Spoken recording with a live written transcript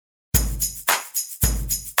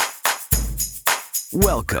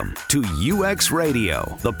Welcome to UX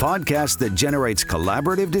Radio, the podcast that generates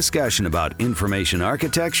collaborative discussion about information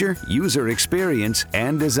architecture, user experience,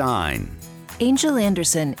 and design. Angel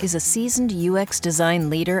Anderson is a seasoned UX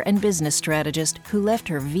design leader and business strategist who left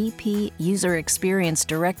her VP User Experience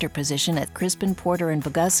Director position at Crispin Porter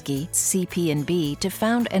Bogusky, CP&B, to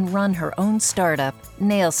found and run her own startup,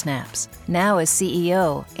 NailSnaps. Now as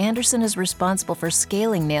CEO, Anderson is responsible for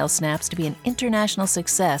scaling NailSnaps to be an international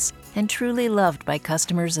success and truly loved by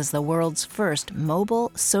customers as the world's first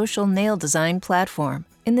mobile social nail design platform.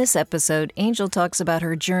 In this episode, Angel talks about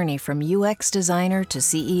her journey from UX designer to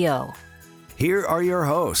CEO. Here are your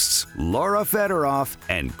hosts, Laura Federoff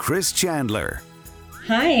and Chris Chandler.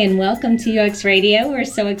 Hi, and welcome to UX Radio. We're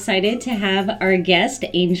so excited to have our guest,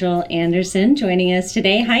 Angel Anderson, joining us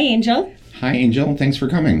today. Hi, Angel. Hi, Angel. Thanks for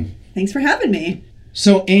coming. Thanks for having me.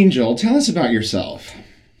 So, Angel, tell us about yourself.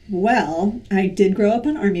 Well, I did grow up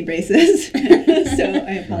on army bases, so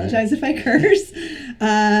I apologize if I curse.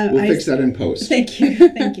 We'll fix that in post. Thank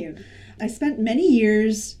you. I spent many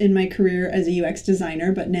years in my career as a UX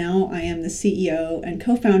designer, but now I am the CEO and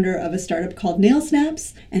co-founder of a startup called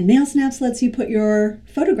NailSnaps, and NailSnaps lets you put your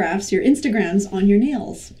photographs, your Instagrams on your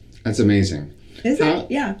nails. That's amazing. Is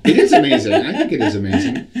it? Yeah. It is amazing. I think it is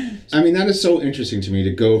amazing. I mean, that is so interesting to me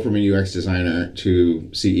to go from a UX designer to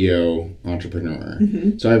CEO entrepreneur.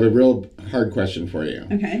 Mm-hmm. So I have a real hard question for you.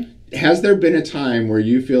 Okay. Has there been a time where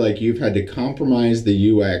you feel like you've had to compromise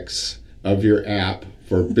the UX of your app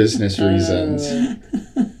for business reasons?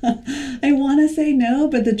 I want to say no,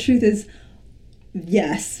 but the truth is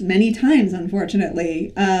yes, many times,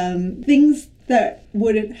 unfortunately. Things that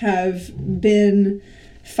would have been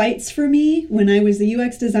fights for me when I was the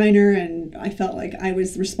UX designer and I felt like I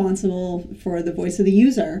was responsible for the voice of the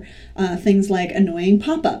user. Things like annoying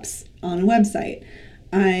pop-ups on a website.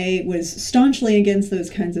 I was staunchly against those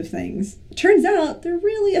kinds of things. Turns out they're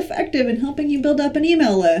really effective in helping you build up an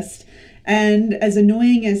email list. And as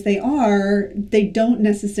annoying as they are, they don't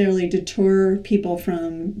necessarily deter people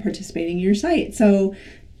from participating in your site. So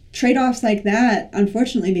trade-offs like that,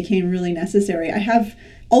 unfortunately, became really necessary. I have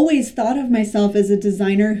always thought of myself as a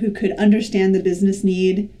designer who could understand the business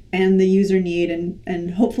need and the user need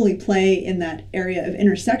and hopefully play in that area of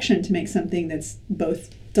intersection to make something that's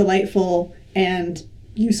both delightful and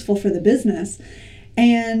useful for the business.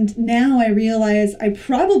 And now I realize I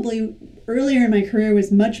probably earlier in my career was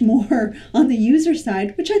much more on the user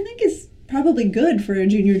side, which I think is probably good for a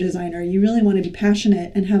junior designer. You really want to be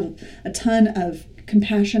passionate and have a ton of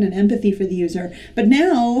compassion and empathy for the user. But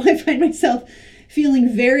now I find myself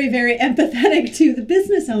feeling very, very empathetic to the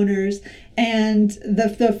business owners and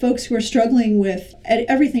the folks who are struggling with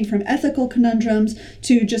everything from ethical conundrums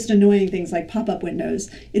to just annoying things like pop-up windows.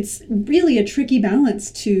 It's really a tricky balance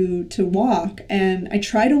to walk, and I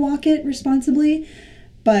try to walk it responsibly,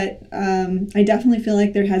 but I definitely feel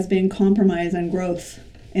like there has been compromise and growth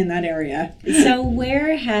in that area. So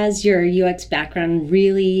where has your UX background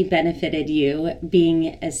really benefited you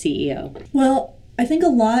being a CEO? Well, I think a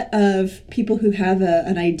lot of people who have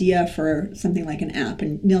an idea for something like an app,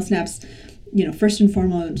 and NailSnaps, first and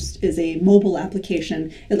foremost is a mobile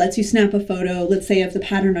application. It lets you snap a photo, let's say, of the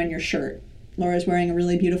pattern on your shirt. Laura's wearing a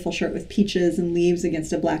really beautiful shirt with peaches and leaves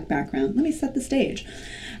against a black background. Let me set the stage.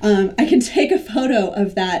 I can take a photo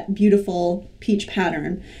of that beautiful peach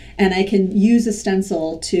pattern, and I can use a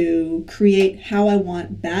stencil to create how I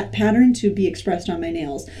want that pattern to be expressed on my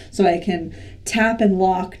nails. So I can tap and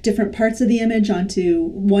lock different parts of the image onto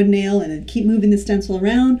one nail and then keep moving the stencil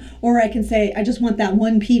around, or I can say, I just want that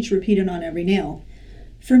one peach repeated on every nail.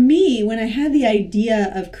 For me, when I had the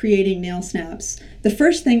idea of creating NailSnaps, the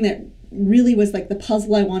first thing that really was like the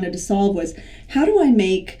puzzle I wanted to solve was, how do I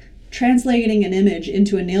make translating an image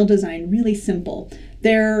into a nail design really simple?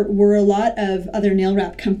 There were a lot of other nail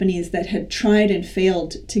wrap companies that had tried and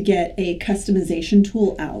failed to get a customization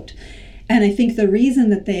tool out. And I think the reason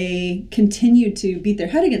that they continued to beat their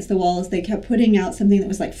head against the wall is they kept putting out something that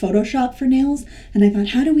was like Photoshop for nails. And I thought,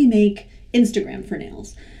 how do we make Instagram for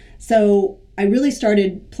nails? So I really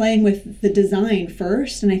started playing with the design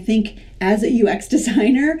first. And I think as a UX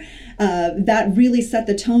designer, that really set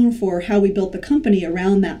the tone for how we built the company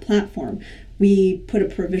around that platform. We put a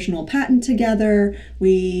provisional patent together.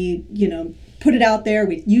 We, put it out there.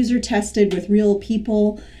 We user tested with real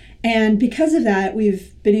people. And because of that,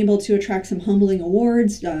 we've been able to attract some humbling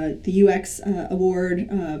awards, the UX award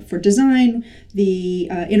for design, the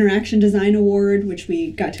Interaction Design Award, which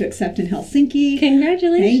we got to accept in Helsinki.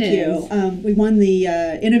 Congratulations. Thank you. We won the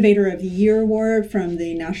Innovator of the Year award from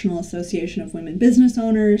the National Association of Women Business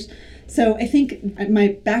Owners. So I think my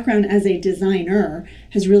background as a designer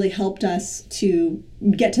has really helped us to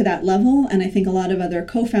get to that level. And I think a lot of other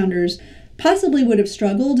co-founders possibly would have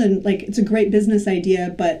struggled, and like, it's a great business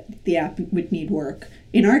idea, but the app would need work.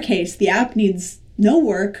 In our case, the app needs no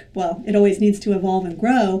work. Well, it always needs to evolve and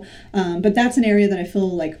grow, but that's an area that I feel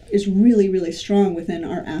like is really, really strong within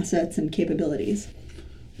our assets and capabilities.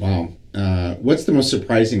 Wow. What's the most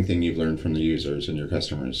surprising thing you've learned from the users and your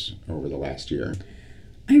customers over the last year?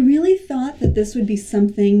 I really thought that this would be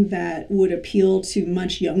something that would appeal to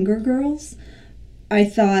much younger girls. I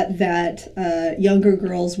thought that younger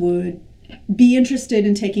girls would be interested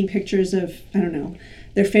in taking pictures of, I don't know,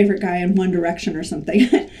 their favorite guy in One Direction or something,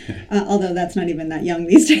 although that's not even that young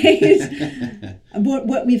these days. But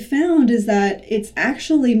what we've found is that it's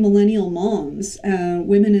actually millennial moms,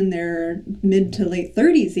 women in their mid to late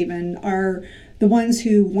 30s even, are the ones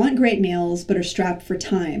who want great nails but are strapped for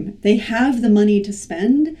time. They have the money to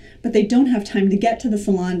spend, but they don't have time to get to the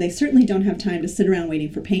salon. They certainly don't have time to sit around waiting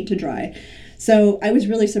for paint to dry. So I was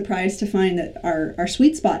really surprised to find that our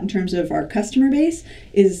sweet spot in terms of our customer base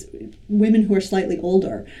is women who are slightly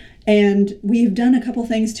older. And we've done a couple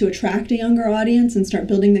things to attract a younger audience and start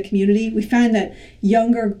building the community. We find that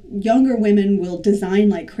younger women will design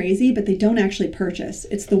like crazy, but they don't actually purchase.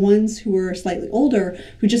 It's the ones who are slightly older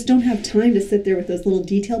who just don't have time to sit there with those little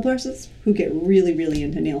detail brushes who get really, really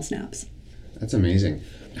into NailSnaps. That's amazing.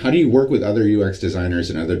 How do you work with other UX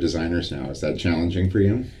designers and other designers now? Is that challenging for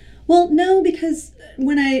you? Well, no, because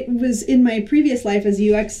when I was in my previous life as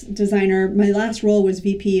a UX designer, my last role was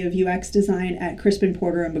VP of UX design at Crispin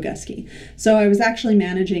Porter Bogusky. So I was actually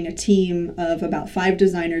managing a team of about 5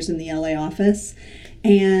 designers in the LA office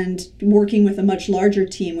and working with a much larger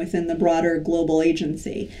team within the broader global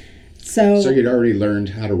agency. So you'd already learned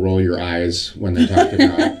how to roll your eyes when they talked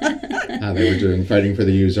about how they were fighting for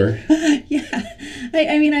the user. Yeah.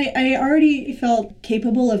 I already felt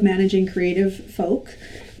capable of managing creative folk.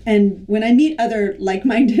 And when I meet other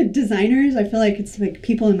like-minded designers, I feel like it's like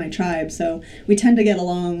people in my tribe. So we tend to get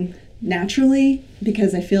along naturally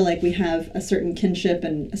because I feel like we have a certain kinship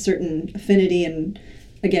and a certain affinity and,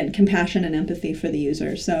 again, compassion and empathy for the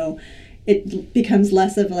user. So it becomes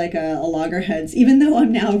less of like a loggerheads. Even though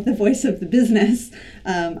I'm now the voice of the business,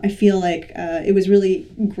 I feel like it was really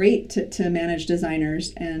great to manage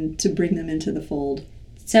designers and to bring them into the fold.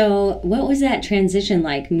 So what was that transition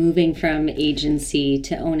like, moving from agency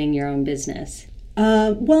to owning your own business?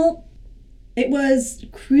 Well, it was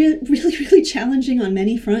really, really challenging on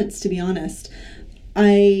many fronts, to be honest.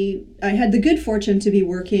 I had the good fortune to be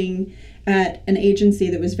working at an agency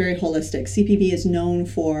that was very holistic. CPB is known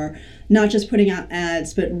for not just putting out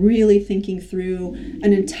ads, but really thinking through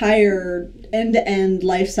an entire end-to-end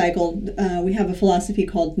life cycle. We have a philosophy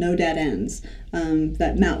called no dead ends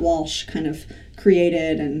that Matt Walsh kind of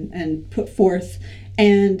created and put forth.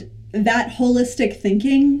 And that holistic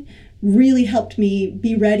thinking really helped me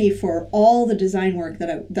be ready for all the design work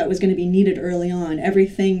that was going to be needed early on.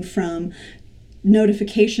 Everything from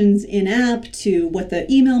notifications in app to what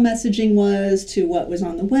the email messaging was, to what was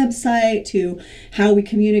on the website, to how we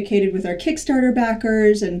communicated with our Kickstarter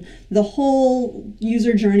backers, and the whole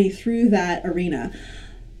user journey through that arena.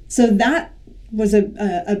 So that was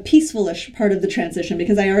a peaceful-ish part of the transition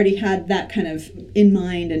because I already had that kind of in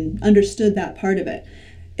mind and understood that part of it.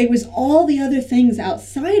 It was all the other things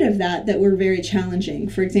outside of that were very challenging.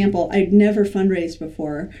 For example, I'd never fundraised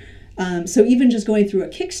before. So even just going through a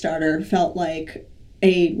Kickstarter felt like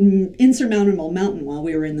an insurmountable mountain while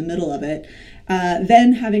we were in the middle of it.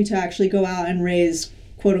 Then having to actually go out and raise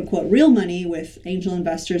quote-unquote real money with angel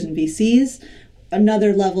investors and VCs,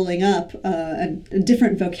 another leveling up, a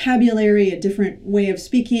different vocabulary, a different way of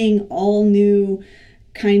speaking, all new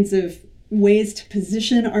kinds of ways to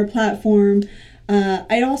position our platform.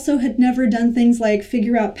 I also had never done things like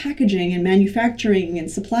figure out packaging and manufacturing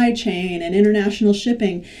and supply chain and international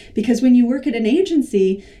shipping, because when you work at an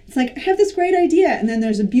agency, it's like, I have this great idea, and then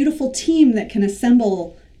there's a beautiful team that can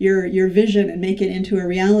assemble your vision and make it into a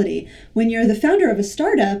reality. When you're the founder of a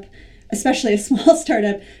startup, especially a small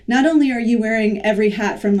startup, not only are you wearing every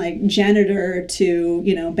hat from like janitor to,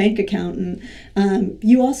 bank accountant,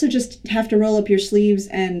 you also just have to roll up your sleeves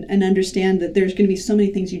and understand that there's going to be so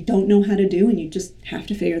many things you don't know how to do, and you just have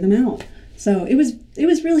to figure them out. So it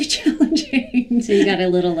was really challenging. So you got a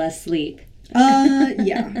little less sleep.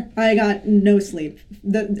 Yeah, I got no sleep.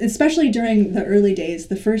 Especially during the early days.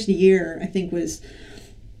 The first year, I think, was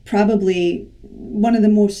probably one of the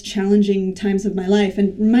most challenging times of my life.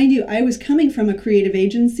 And mind you, I was coming from a creative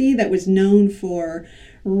agency that was known for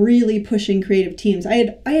really pushing creative teams. I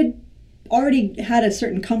had already had a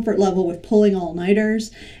certain comfort level with pulling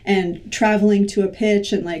all-nighters and traveling to a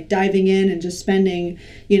pitch and like diving in and just spending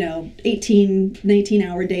 18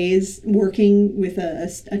 19-hour days working with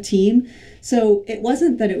a team. So it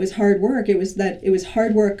wasn't that it was hard work, it was that it was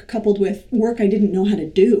hard work coupled with work I didn't know how to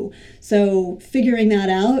do. So figuring that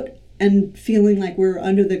out and feeling like we're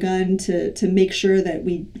under the gun to make sure that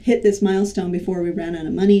we hit this milestone before we ran out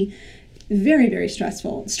of money, very, very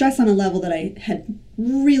stressful. Stress on a level that I had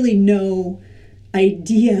really no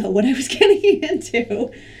idea what I was getting into.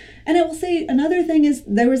 And I will say another thing is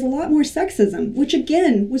there was a lot more sexism, which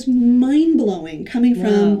again was mind-blowing coming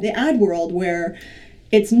from the ad world, where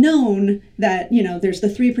it's known that, there's the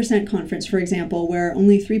 3% conference, for example, where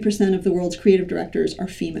only 3% of the world's creative directors are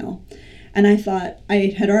female. And I thought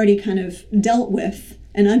I had already kind of dealt with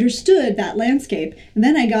and understood that landscape. And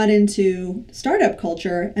then I got into startup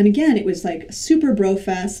culture, and again, it was like super bro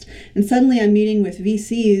fest. And suddenly I'm meeting with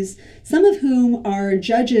VCs, some of whom are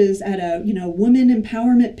judges at a women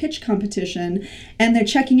empowerment pitch competition, and they're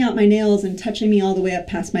checking out my nails and touching me all the way up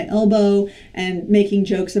past my elbow and making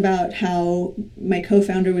jokes about how my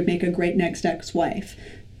co-founder would make a great next ex-wife.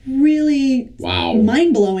 Really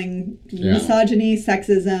mind-blowing misogyny,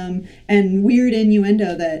 sexism, and weird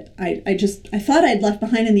innuendo that I thought I'd left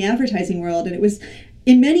behind in the advertising world. And it was,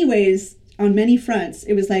 in many ways, on many fronts,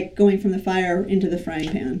 it was like going from the fire into the frying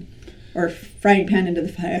pan. Or frying pan into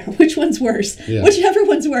the fire. Which one's worse? Yeah. Whichever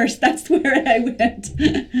one's worse, that's where I went.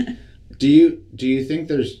 Do you think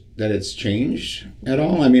that it's changed at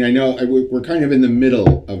all? I mean, I know we're kind of in the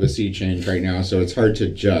middle of a sea change right now, so it's hard to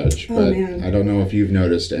judge. But man. I don't know if you've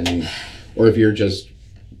noticed any, or if you're just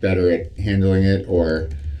better at handling it or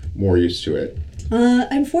more used to it.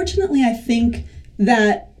 Unfortunately, I think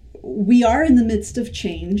that we are in the midst of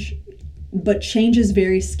change, but change is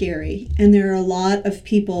very scary. And there are a lot of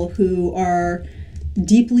people who are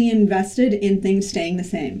deeply invested in things staying the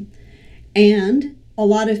same. And a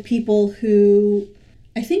lot of people who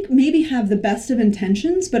I think maybe have the best of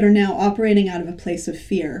intentions, but are now operating out of a place of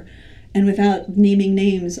fear. And without naming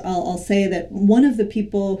names, I'll say that one of the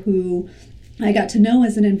people who I got to know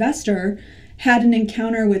as an investor had an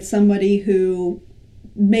encounter with somebody who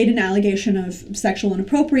made an allegation of sexual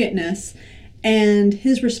inappropriateness, and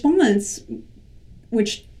his response,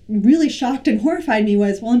 which really shocked and horrified me,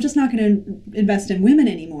 was, well, I'm just not going to invest in women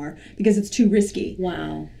anymore because it's too risky.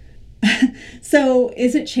 Wow. So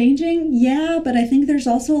is it changing? Yeah, but I think there's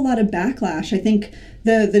also a lot of backlash. I think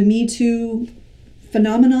the Me Too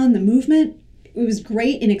phenomenon, the movement, it was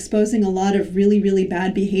great in exposing a lot of really, really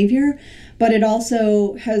bad behavior, but it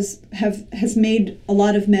also has made a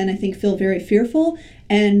lot of men, I think, feel very fearful,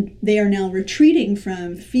 and they are now retreating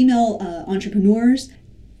from female entrepreneurs.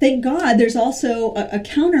 Thank God there's also a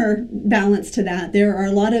counterbalance to that. There are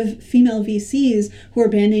a lot of female VCs who are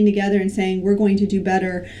banding together and saying, we're going to do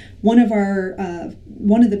better. One of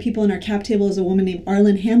the people in our cap table is a woman named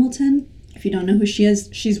Arlen Hamilton. If you don't know who she is,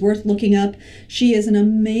 she's worth looking up. She is an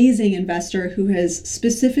amazing investor who has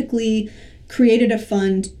specifically created a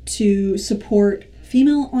fund to support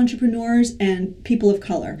female entrepreneurs and people of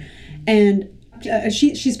color. And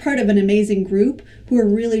she's part of an amazing group who are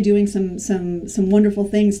really doing some wonderful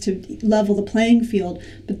things to level the playing field.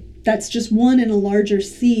 But that's just one in a larger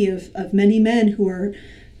sea of many men who are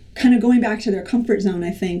kind of going back to their comfort zone,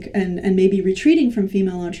 I think, and maybe retreating from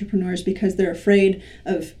female entrepreneurs because they're afraid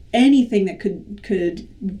of anything that could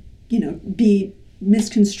be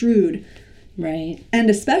misconstrued. Right. And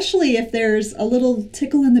especially if there's a little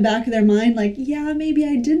tickle in the back of their mind, like, yeah, maybe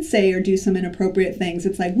I did say or do some inappropriate things.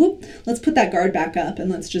 It's like, whoop, let's put that guard back up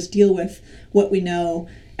and let's just deal with what we know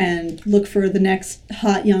and look for the next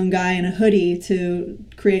hot young guy in a hoodie to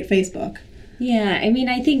create Facebook. Yeah, I mean,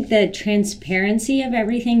 I think the transparency of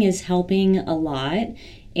everything is helping a lot.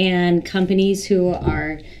 And companies who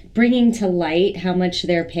are bringing to light how much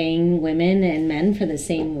they're paying women and men for the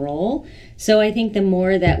same role. So I think the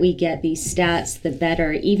more that we get these stats, the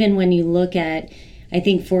better. Even when you look at, I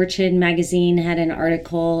think Fortune magazine had an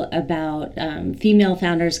article about female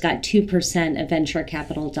founders got 2% of venture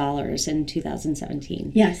capital dollars in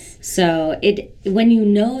 2017. Yes. So when you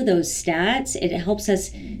know those stats, it helps us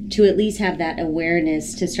to at least have that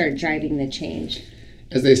awareness to start driving the change.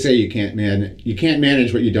 As they say, you can't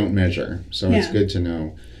manage what you don't measure. So yeah. It's good to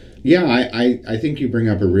know. Yeah, I think you bring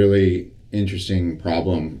up a really interesting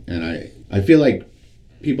problem, and I feel like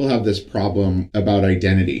people have this problem about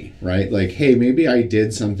identity, right? Like, hey, maybe I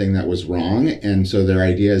did something that was wrong, and so their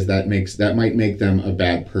idea is that might make them a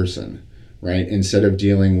bad person, right? Instead of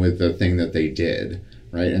dealing with the thing that they did,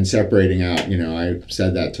 right? And separating out, I've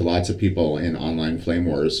said that to lots of people in online flame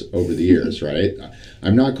wars over the years, right?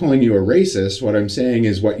 I'm not calling you a racist. What I'm saying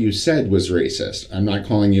is what you said was racist. I'm not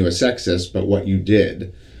calling you a sexist, but what you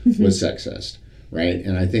did was sexist. Right?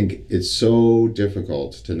 And I think it's so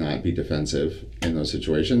difficult to not be defensive in those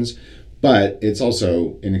situations, but it's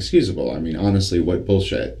also inexcusable. I mean, honestly, what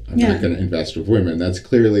bullshit. I'm not going to invest with women. That's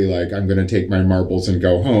clearly like, I'm going to take my marbles and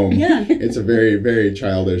go home. Yeah. It's a very, very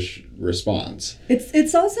childish response.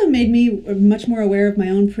 It's also made me much more aware of my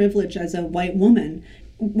own privilege as a white woman.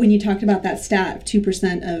 When you talked about that stat of 2%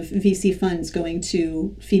 of VC funds going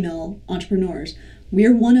to female entrepreneurs,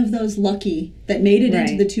 we're one of those lucky that made it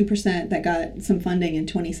into the 2% that got some funding in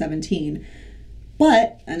 2017.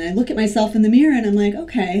 And I look at myself in the mirror and I'm like,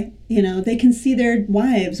 okay, they can see their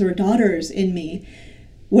wives or daughters in me.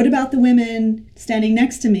 What about the women standing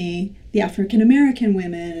next to me, the African American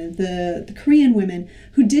women, the Korean women,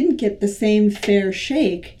 who didn't get the same fair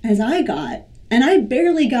shake as I got? And I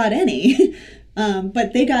barely got any,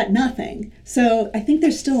 but they got nothing. So I think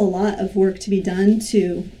there's still a lot of work to be done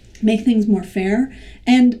to make things more fair,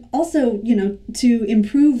 and also, to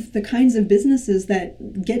improve the kinds of businesses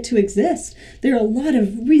that get to exist. There are a lot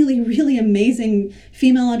of really, really amazing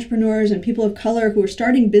female entrepreneurs and people of color who are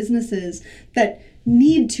starting businesses that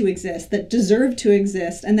need to exist, that deserve to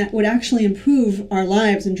exist, and that would actually improve our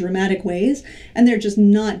lives in dramatic ways, and they're just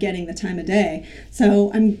not getting the time of day.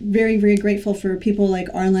 So I'm very, very grateful for people like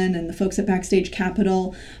Arlen and the folks at Backstage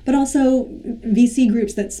Capital, but also VC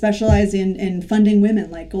groups that specialize in funding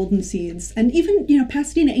women like Golden Seeds, and even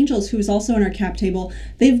Pasadena Angels, who is also on our cap table.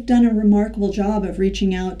 They've done a remarkable job of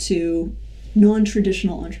reaching out to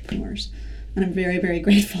non-traditional entrepreneurs, and I'm very, very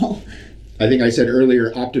grateful. I think I said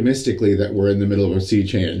earlier optimistically that we're in the middle of a sea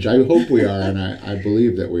change. I hope we are, and I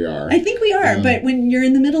believe that we are. I think we are, but when you're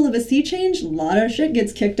in the middle of a sea change, a lot of shit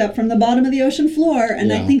gets kicked up from the bottom of the ocean floor,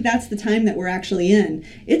 and I think that's the time that we're actually in.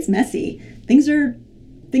 It's messy. Things are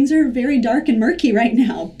very dark and murky right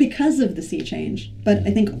now because of the sea change. But I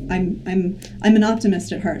think I'm an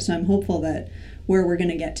optimist at heart, so I'm hopeful that where we're going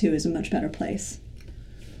to get to is a much better place.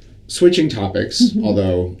 Switching topics,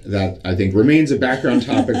 although that I think remains a background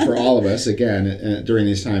topic for all of us, again, during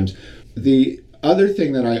these times. The other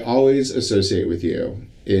thing that I always associate with you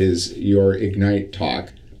is your Ignite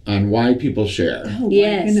talk on why people share. Oh,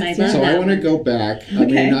 yes, I love that. So I want to go back.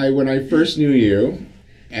 Okay. I mean, when I first knew you,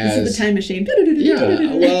 this is the time machine.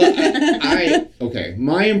 Okay.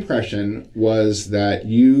 My impression was that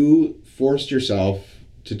you forced yourself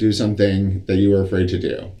to do something that you were afraid to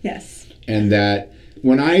do. Yes. And that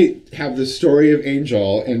when I have the story of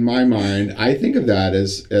Angel in my mind, I think of that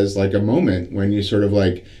as like a moment when you sort of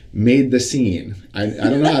like made the scene. I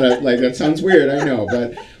don't know how to, like, that sounds weird, I know,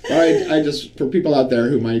 but I just, for people out there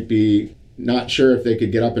who might be not sure if they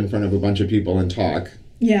could get up in front of a bunch of people and talk,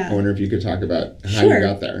 I wonder if you could talk about how you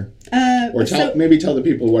got there. Or maybe tell the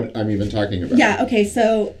people what I'm even talking about. Yeah, okay,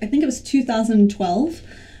 so I think it was 2012.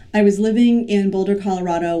 I was living in Boulder,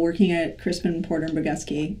 Colorado, working at Crispin Porter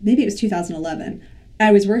Bogusky. Maybe it was 2011.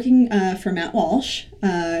 I was working for Matt Walsh,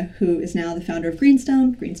 who is now the founder of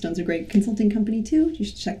Greenstone. Greenstone's a great consulting company too. You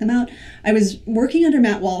should check them out. I was working under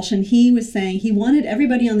Matt Walsh, and he was saying he wanted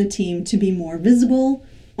everybody on the team to be more visible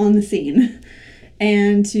on the scene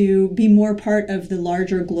and to be more part of the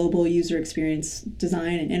larger global user experience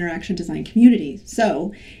design and interaction design community.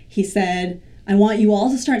 So he said, I want you all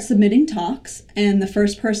to start submitting talks, and the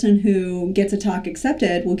first person who gets a talk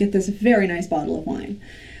accepted will get this very nice bottle of wine.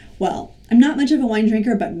 Well, I'm not much of a wine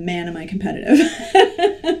drinker, but man, am I competitive.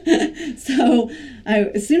 So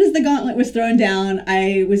as soon as the gauntlet was thrown down,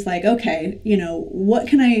 I was like, okay, what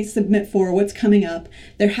can I submit for? What's coming up?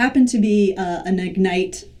 There happened to be an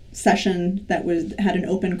Ignite session that had an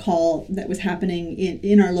open call that was happening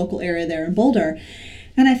in our local area there in Boulder.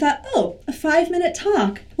 And I thought, a 5-minute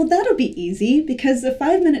talk. Well, that'll be easy because a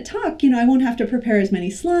 5-minute talk, I won't have to prepare as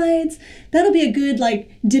many slides. That'll be a good,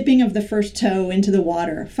 dipping of the first toe into the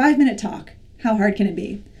water. 5-minute talk. How hard can it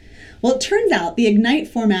be? Well, it turns out the Ignite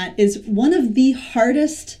format is one of the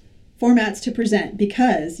hardest formats to present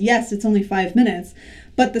because, yes, it's only 5 minutes,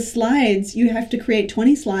 but the slides, you have to create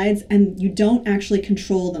 20 slides and you don't actually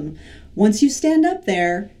control them. Once you stand up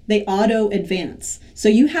there, they auto-advance. So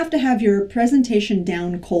you have to have your presentation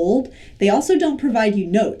down cold. They also don't provide you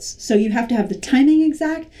notes. So you have to have the timing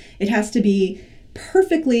exact. It has to be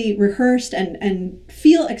perfectly rehearsed and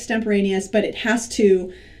feel extemporaneous, but it has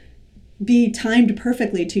to be timed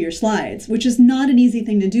perfectly to your slides, which is not an easy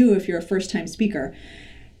thing to do if you're a first-time speaker.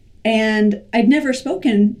 And I'd never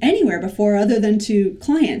spoken anywhere before other than to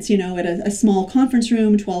clients, at a small conference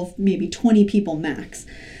room, 12, maybe 20 people max.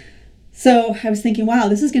 So I was thinking, wow,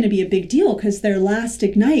 this is going to be a big deal because their last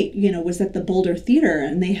Ignite, was at the Boulder Theater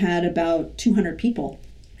and they had about 200 people.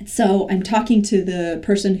 So I'm talking to the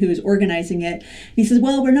person who's organizing it. And he says,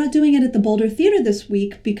 well, we're not doing it at the Boulder Theater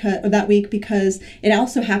that week because it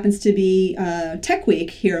also happens to be Tech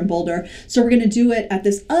Week here in Boulder. So we're going to do it at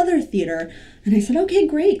this other theater. And I said, okay,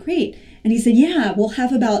 great. And he said, yeah, we'll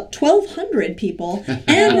have about 1,200 people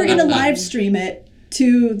and we're going to live stream it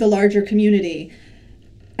to the larger community.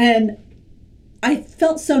 And I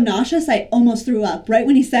felt so nauseous, I almost threw up right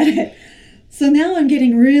when he said it. So now I'm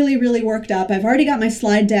getting really, really worked up. I've already got my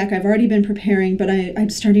slide deck. I've already been preparing, but I'm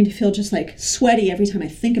starting to feel just like sweaty every time I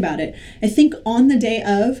think about it. I think on the day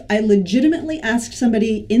of, I legitimately asked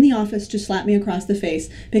somebody in the office to slap me across the face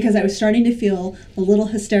because I was starting to feel a little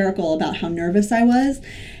hysterical about how nervous I was.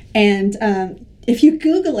 And if you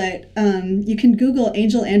Google it, you can Google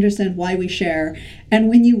Angel Anderson, Why We Share. And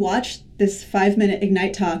when you watch this 5-minute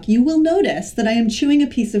Ignite talk, you will notice that I am chewing a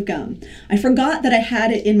piece of gum. I forgot that I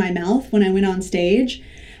had it in my mouth when I went on stage,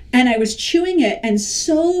 and I was chewing it and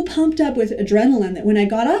so pumped up with adrenaline that when I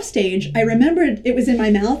got off stage, I remembered it was in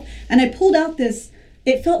my mouth, and I pulled out this,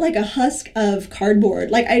 it felt like a husk of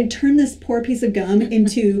cardboard. Like I'd turned this poor piece of gum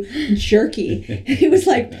into jerky. It was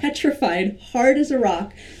like petrified, hard as a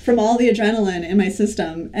rock from all the adrenaline in my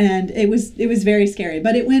system, and it was very scary,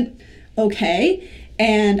 but it went okay.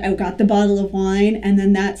 And I got the bottle of wine, and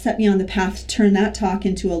then that set me on the path to turn that talk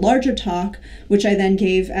into a larger talk, which I then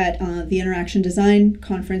gave at the Interaction Design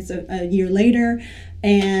Conference a year later.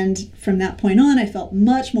 And from that point on, I felt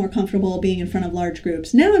much more comfortable being in front of large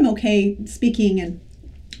groups. Now I'm okay speaking, and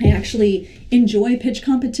I actually enjoy pitch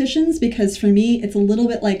competitions because for me, it's a little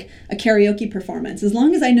bit like a karaoke performance. As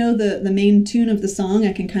long as I know the main tune of the song,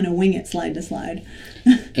 I can kind of wing it slide to slide.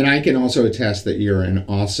 And I can also attest that you're an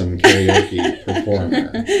awesome karaoke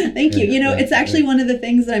performer. Thank you. It's actually one of the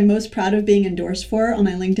things that I'm most proud of being endorsed for on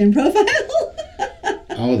my LinkedIn profile.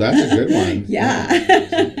 Oh, that's a good one. Yeah.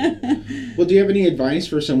 Well, do you have any advice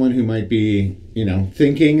for someone who might be,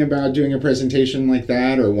 thinking about doing a presentation like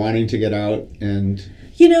that or wanting to get out and...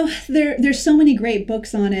 There's so many great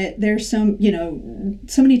books on it. There's so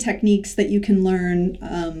many techniques that you can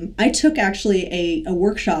learn. I took actually a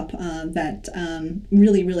workshop that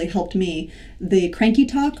really, really helped me. The Cranky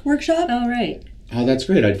Talk workshop. Oh, right. Oh, that's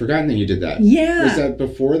great. I'd forgotten that you did that. Yeah. Was that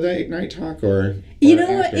before the Ignite talk or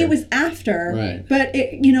what? It was after. Right. But,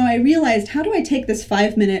 I realized, how do I take this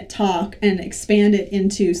 5-minute talk and expand it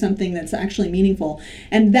into something that's actually meaningful?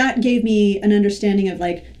 And that gave me an understanding of,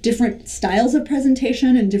 different styles of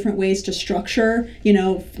presentation and different ways to structure,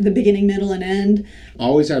 the beginning, middle, and end.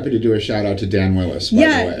 Always happy to do a shout out to Dan Willis, by the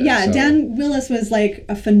way. Yeah. So. Dan Willis was,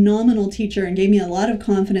 a phenomenal teacher and gave me a lot of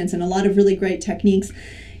confidence and a lot of really great techniques.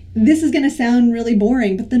 This is going to sound really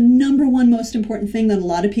boring, but the number one most important thing that a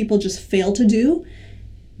lot of people just fail to do,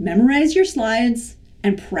 memorize your slides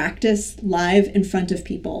and practice live in front of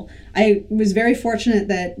people. I was very fortunate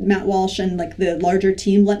that Matt Walsh and the larger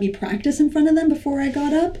team let me practice in front of them before I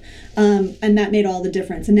got up, and that made all the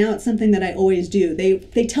difference. And now it's something that I always do.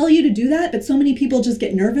 They tell you to do that, but so many people just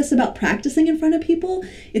get nervous about practicing in front of people.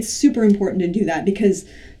 It's super important to do that because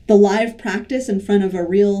the live practice in front of a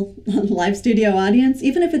real live studio audience,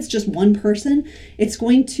 even if it's just one person, it's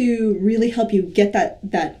going to really help you get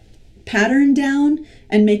that pattern down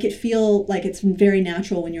and make it feel like it's very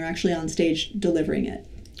natural when you're actually on stage delivering it.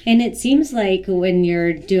 And it seems like when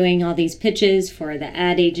you're doing all these pitches for the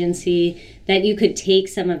ad agency that you could take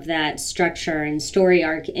some of that structure and story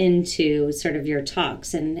arc into sort of your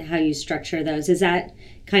talks and how you structure those. Is that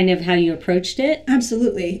kind of how you approached it?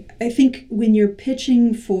 Absolutely. I think when you're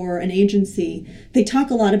pitching for an agency, they talk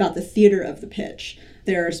a lot about the theater of the pitch.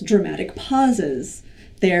 There's dramatic pauses.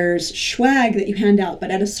 There's swag that you hand out,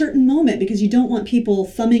 but at a certain moment, because you don't want people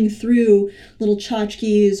thumbing through little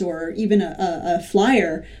tchotchkes or even a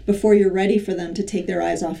flyer before you're ready for them to take their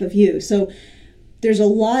eyes off of you. So there's a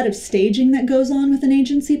lot of staging that goes on with an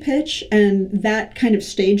agency pitch, and that kind of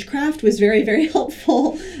stagecraft was very, very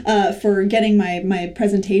helpful for getting my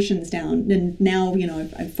presentations down. And now,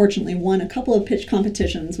 I've fortunately won a couple of pitch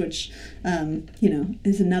competitions, which,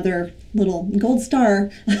 is another little gold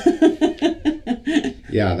star.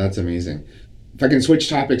 Yeah, that's amazing. If I can switch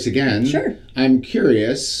topics again, sure. I'm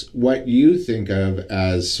curious what you think of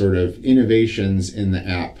as sort of innovations in the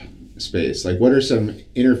app space. What are some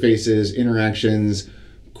interfaces, interactions,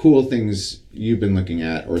 cool things you've been looking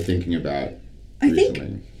at or thinking about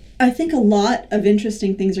recently? I think a lot of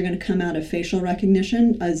interesting things are going to come out of facial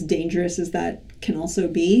recognition, as dangerous as that can also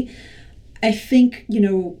be. I think,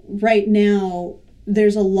 right now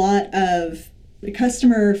there's a lot of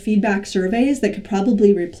customer feedback surveys that could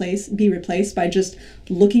probably be replaced by just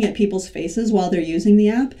looking at people's faces while they're using the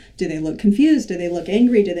app. Do they look confused? Do they look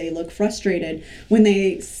angry? Do they look frustrated? When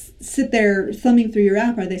they sit there thumbing through your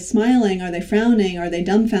app, are they smiling? Are they frowning? Are they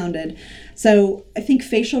dumbfounded? So I think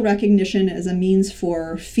facial recognition as a means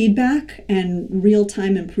for feedback and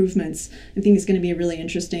real-time improvements, I think is going to be really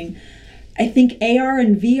interesting. I think AR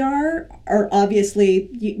and VR are obviously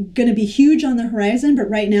going to be huge on the horizon, but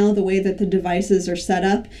right now the way that the devices are set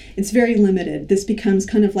up, it's very limited. This becomes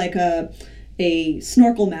kind of like a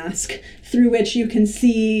snorkel mask through which you can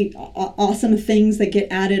see awesome things that get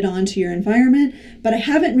added onto your environment, but I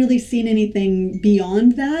haven't really seen anything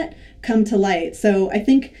beyond that come to light. So I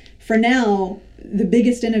think for now, the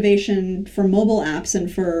biggest innovation for mobile apps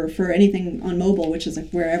and for anything on mobile, which is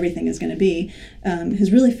where everything is going to be,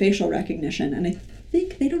 is really facial recognition. And I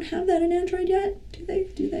think they don't have that in Android yet. Do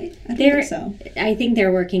they? I don't think so. I think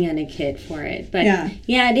they're working on a kit for it. But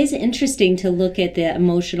yeah, it is interesting to look at the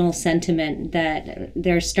emotional sentiment that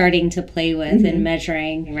they're starting to play with and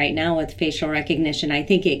measuring right now with facial recognition. I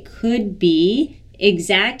think it could be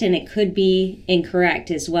exact and it could be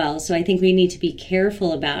incorrect as well. So I think we need to be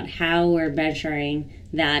careful about how we're measuring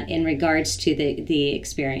that in regards to the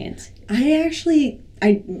experience.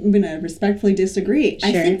 I'm going to respectfully disagree. Sure.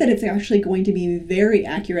 I think that it's actually going to be very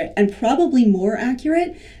accurate and probably more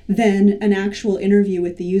accurate than an actual interview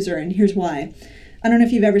with the user. And here's why. I don't know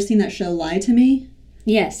if you've ever seen that show Lie to Me.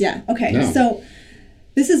 Yes. Yeah. Okay. No. So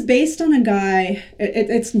this is based on a guy,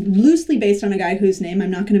 it's loosely based on a guy whose name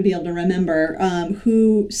I'm not going to be able to remember,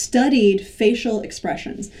 who studied facial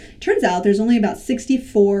expressions. Turns out there's only about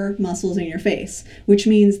 64 muscles in your face, which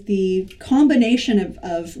means the combination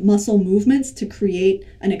of muscle movements to create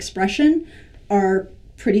an expression are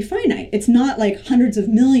pretty finite. It's not like hundreds of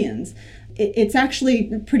millions. It's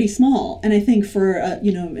actually pretty small. And I think for,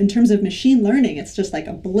 in terms of machine learning, it's just like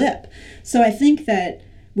a blip. So I think that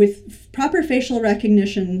with proper facial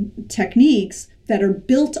recognition techniques that are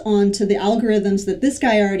built onto the algorithms that this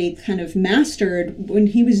guy already kind of mastered when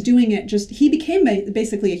he was doing it, he became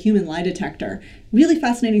basically a human lie detector. Really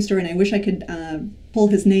fascinating story, and I wish I could pull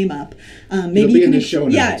his name up. Maybe it'll be in the show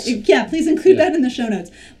notes. Yeah, please include that in the show notes.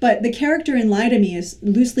 But the character in Lie to Me is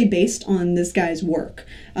loosely based on this guy's work,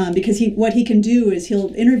 because what he can do is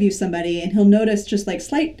he'll interview somebody and he'll notice just like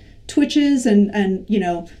slight twitches and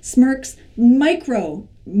smirks,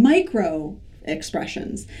 micro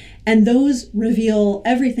expressions, and those reveal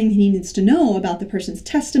everything he needs to know about the person's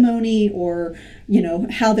testimony or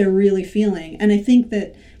how they're really feeling. And I think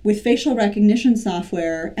that with facial recognition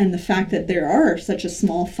software and the fact that there are such a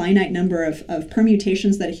small finite number of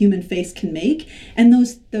permutations that a human face can make, and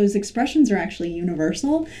those expressions are actually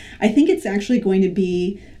universal, I think it's actually going to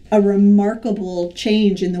be a remarkable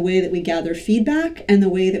change in the way that we gather feedback and the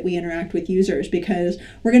way that we interact with users, because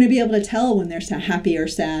we're going to be able to tell when they're happy or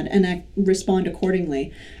sad and respond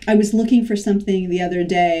accordingly. I was looking for something the other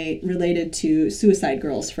day related to suicide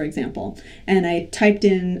girls, for example, and I typed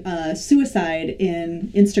in suicide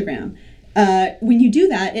in Instagram. When you do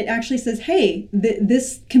that, it actually says, hey,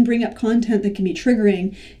 this can bring up content that can be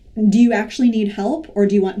triggering. Do you actually need help, or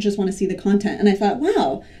do you just want to see the content? And I thought,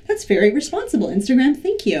 wow, that's very responsible. Instagram,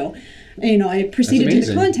 thank you. I proceeded to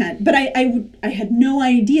the content, but I had no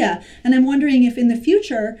idea. And I'm wondering if in the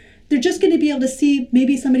future, they're just going to be able to see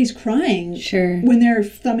maybe somebody's crying when they're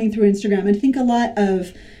thumbing through Instagram. And I think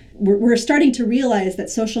we're starting to realize that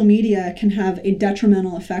social media can have a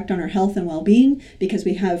detrimental effect on our health and well-being, because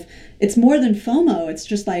it's more than FOMO. It's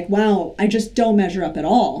just like, wow, I just don't measure up at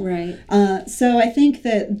all. Right. So I think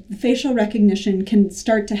that facial recognition can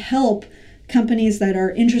start to help companies that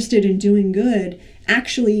are interested in doing good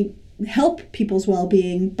actually help people's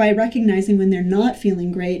well-being by recognizing when they're not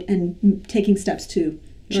feeling great and taking steps to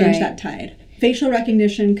change that tide. Facial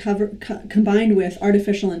recognition combined with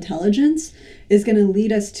artificial intelligence is going to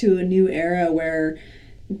lead us to a new era where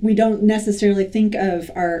we don't necessarily think of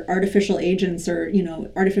our artificial agents or,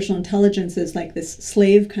 artificial intelligence as like this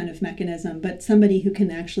slave kind of mechanism, but somebody who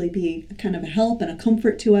can actually be kind of a help and a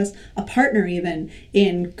comfort to us, a partner even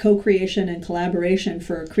in co-creation and collaboration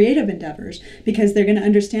for creative endeavors, because they're going to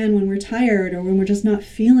understand when we're tired or when we're just not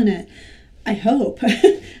feeling it. I hope.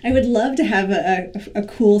 I would love to have a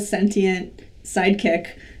cool sentient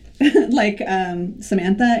sidekick like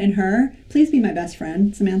Samantha and Her. Please be my best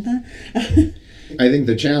friend, Samantha. I think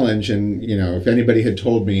the challenge, and if anybody had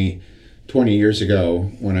told me 20 years ago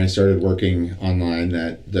when I started working online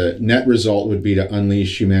that the net result would be to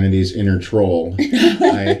unleash humanity's inner troll.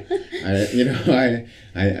 I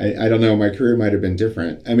don't know, my career might have been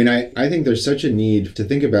different. I mean, I think there's such a need to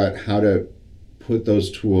think about how to put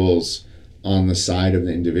those tools on the side of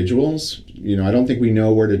the individuals. I don't think we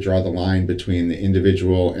know where to draw the line between the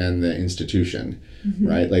individual and the institution,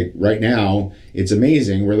 right? Like right now, it's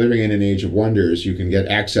amazing. We're living in an age of wonders. You can get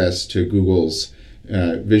access to Google's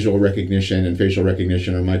visual recognition and facial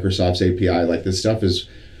recognition or Microsoft's API. Like this stuff is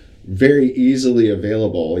very easily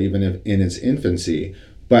available, even if in its infancy.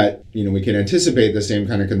 But, we can anticipate the same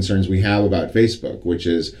kind of concerns we have about Facebook, which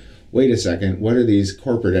is, wait a second, what are these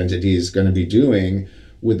corporate entities going to be doing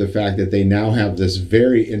with the fact that they now have this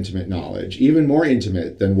very intimate knowledge, even more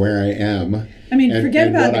intimate than where I am? I mean, forget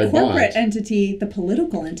about the corporate entity, the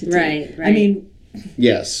political entity. Right. I mean,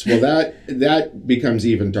 yes. Well, that becomes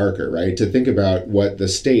even darker, right? To think about what the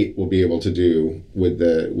state will be able to do with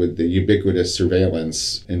the ubiquitous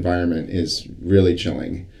surveillance environment is really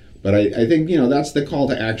chilling. But I think, that's the call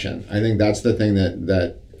to action. I think that's the thing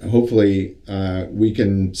that hopefully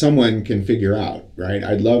someone can figure out, right?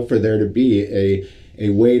 I'd love for there to be a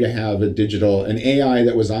way to have an AI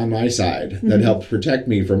that was on my side that helped protect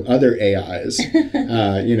me from other AIs,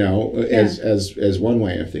 as one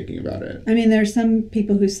way of thinking about it. I mean, there are some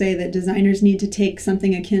people who say that designers need to take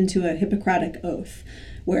something akin to a Hippocratic oath,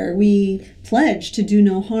 where we pledge to do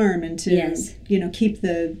no harm and to, keep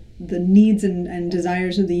the needs and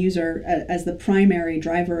desires of the user as the primary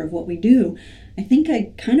driver of what we do. I think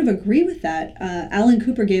I kind of agree with that. Alan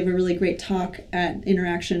Cooper gave a really great talk at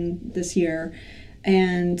Interaction this year.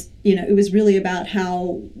 And, it was really about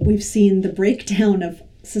how we've seen the breakdown of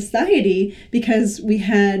society because we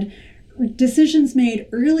had decisions made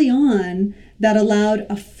early on that allowed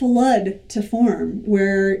a flood to form,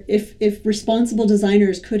 where if responsible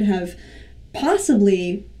designers could have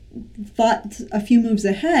possibly thought a few moves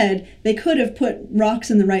ahead, they could have put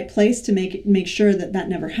rocks in the right place to make sure that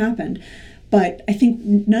never happened. But I think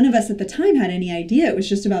none of us at the time had any idea. It was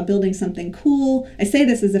just about building something cool. I say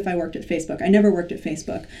this as if I worked at Facebook. I never worked at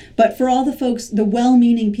Facebook. But for all the folks, the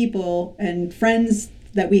well-meaning people and friends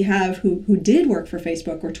that we have who did work for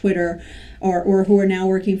Facebook or Twitter or who are now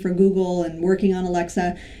working for Google and working on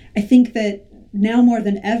Alexa, I think that now more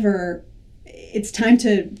than ever, it's time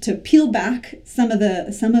to peel back some of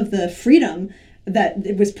the freedom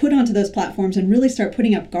that was put onto those platforms and really start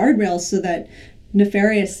putting up guardrails so that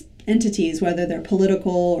nefarious entities, whether they're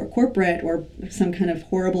political or corporate or some kind of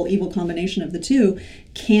horrible evil combination of the two,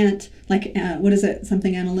 can't, what is it,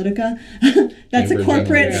 something Analytica? That's Cambridge a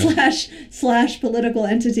corporate slash political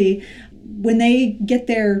entity. When they get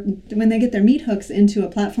their meat hooks into a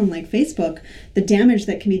platform like Facebook, the damage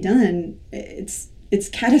that can be done, it's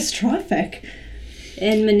catastrophic.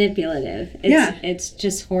 And manipulative. It's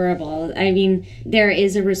just horrible. I mean, there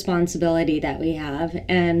is a responsibility that we have.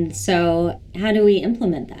 And so how do we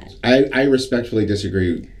implement that? I respectfully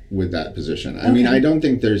disagree with that position. I mean, I don't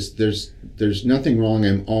think there's nothing wrong.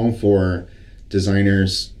 I'm all for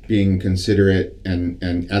designers being considerate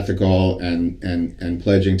and ethical and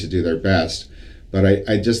pledging to do their best. But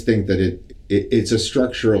I just think that it's a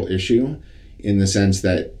structural issue in the sense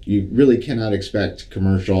that you really cannot expect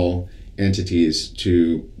commercial entities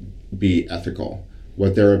to be ethical.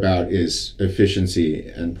 What they're about is efficiency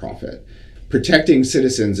and profit. Protecting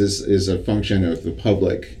citizens is a function of the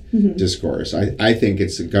public discourse. I think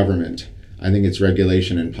it's the government. I think it's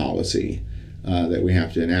regulation and policy that we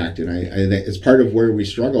have to enact. And I think it's part of where we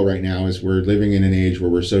struggle right now is we're living in an age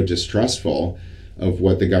where we're so distrustful of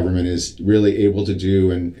what the government is really able to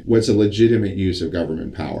do and what's a legitimate use of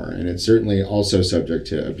government power. And it's certainly also subject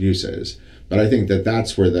to abuses. But I think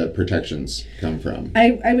that's where the protections come from.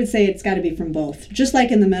 I would say it's got to be from both. Just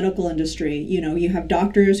like in the medical industry, you have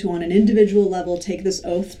doctors who on an individual level take this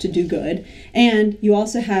oath to do good. And you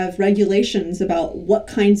also have regulations about what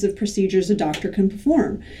kinds of procedures a doctor can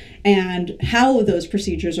perform and how those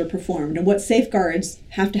procedures are performed and what safeguards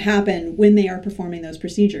have to happen when they are performing those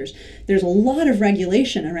procedures. There's a lot of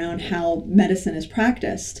regulation around how medicine is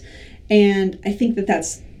practiced. And I think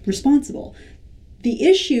that's responsible. The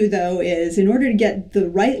issue, though, is in order to get the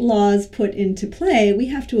right laws put into play, we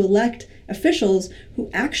have to elect officials who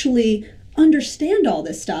actually understand all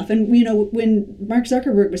this stuff. And, when Mark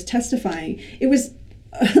Zuckerberg was testifying, it was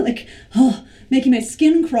making my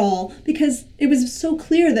skin crawl because it was so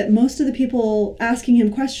clear that most of the people asking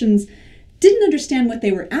him questions didn't understand what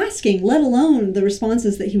they were asking, let alone the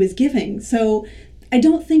responses that he was giving. So I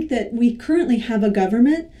don't think that we currently have a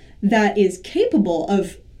government that is capable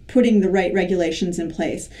of putting the right regulations in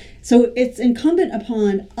place. So it's incumbent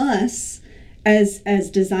upon us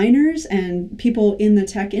as designers and people in the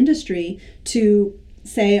tech industry to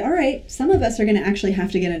say, all right, some of us are going to actually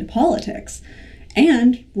have to get into politics.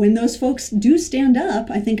 And when those folks do stand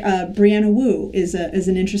up, I think Brianna Wu is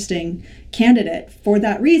an interesting candidate for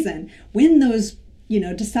that reason. When those,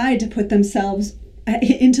 decide to put themselves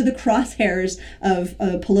into the crosshairs of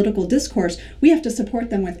a political discourse, we have to support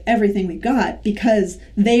them with everything we got, because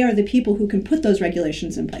they are the people who can put those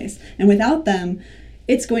regulations in place. And without them,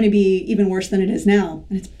 it's going to be even worse than it is now.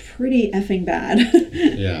 And it's pretty effing bad.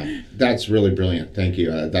 Yeah, that's really brilliant. Thank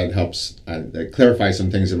you. That helps clarify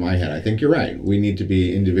some things in my head. I think you're right. We need to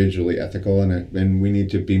be individually ethical, and we need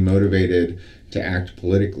to be motivated to act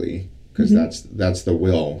politically, because that's the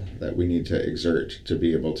will that we need to exert to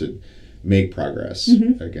be able to make progress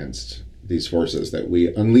against these forces that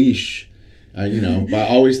we unleash. By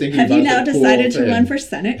always thinking Have about you now the cool decided to thing. run for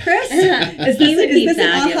Senate, Chris? Is this an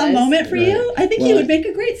aha moment for you? I think you would make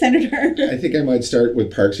a great senator. I think I might start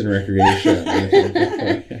with Parks and Recreation.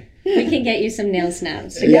 We can get you some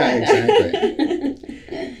NailSnaps. Yeah,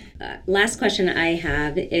 exactly. Last question I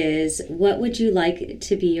have is, what would you like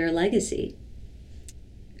to be your legacy?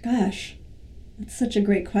 Gosh, that's such a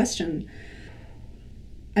great question.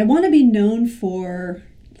 I want to be known for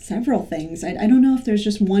several things. I don't know if there's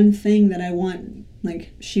just one thing that I want,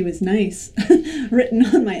 like she was nice, written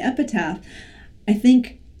on my epitaph. I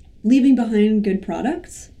think leaving behind good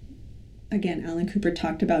products. Again, Alan Cooper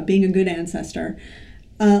talked about being a good ancestor.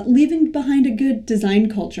 Leaving behind a good design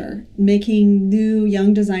culture, making new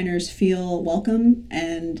young designers feel welcome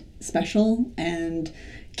and special and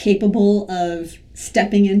capable of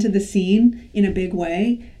stepping into the scene in a big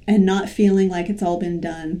way and not feeling like it's all been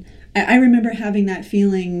done. I remember having that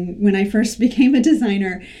feeling when I first became a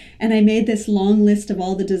designer, and I made this long list of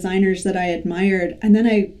all the designers that I admired, and then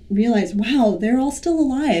I realized, wow, they're all still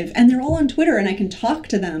alive, and they're all on Twitter, and I can talk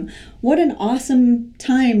to them. What an awesome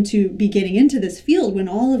time to be getting into this field when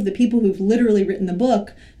all of the people who've literally written the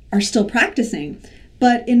book are still practicing.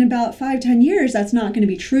 But in about 5-10 years, that's not going to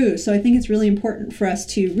be true. So I think it's really important for us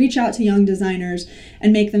to reach out to young designers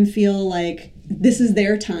and make them feel like this is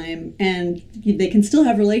their time, and they can still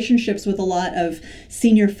have relationships with a lot of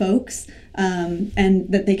senior folks, and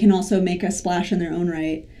that they can also make a splash in their own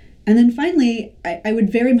right. And then finally, I would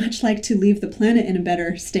very much like to leave the planet in a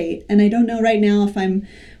better state. And I don't know right now if I'm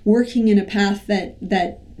working in a path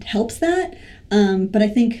that helps that, but I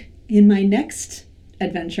think in my next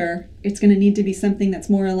adventure, it's going to need to be something that's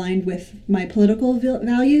more aligned with my political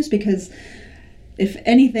values, because if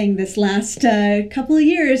anything, this last couple of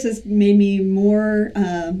years has made me more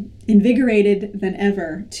invigorated than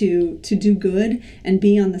ever to do good and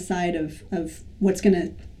be on the side of what's going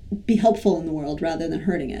to be helpful in the world rather than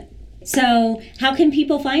hurting it. So how can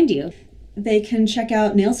people find you? They can check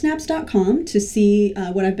out NailSnaps.com to see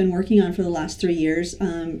what I've been working on for the last 3 years.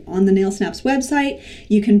 On the NailSnaps website,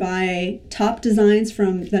 you can buy top designs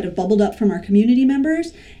that have bubbled up from our community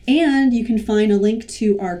members, and you can find a link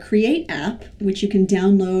to our Create app, which you can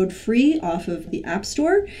download free off of the App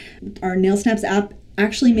Store. Our NailSnaps app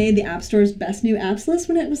actually made the App Store's best new apps list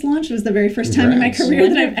when it was launched. It was the very first time in my career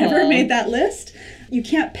that I've ever made that list. You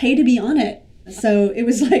can't pay to be on it. So it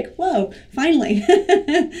was like, whoa, finally.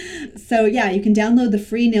 So yeah, you can download the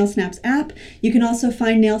free NailSnaps app. You can also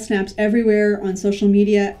find NailSnaps everywhere on social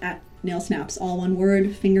media at NailSnaps, all one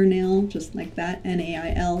word, fingernail, just like that,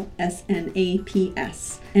 NailSnaps.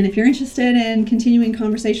 And if you're interested in continuing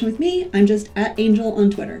conversation with me, I'm just at Angel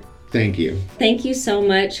on Twitter. Thank you. Thank you so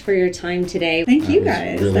much for your time today. Thank you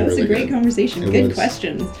guys. Really, that was really a great conversation. Good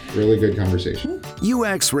questions. Really good conversation.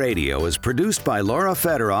 UX Radio is produced by Laura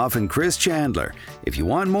Federoff and Chris Chandler. If you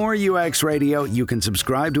want more UX Radio, you can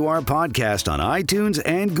subscribe to our podcast on iTunes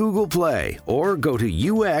and Google Play, or go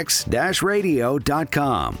to ux-radio.com,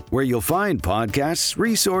 where you'll find podcasts,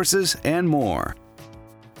 resources, and more.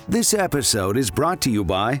 This episode is brought to you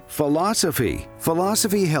by Philosophy.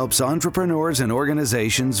 Philosophy helps entrepreneurs and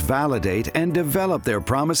organizations validate and develop their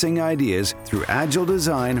promising ideas through agile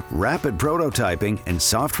design, rapid prototyping, and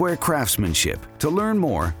software craftsmanship. To learn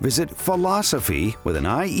more, visit philosophy.is.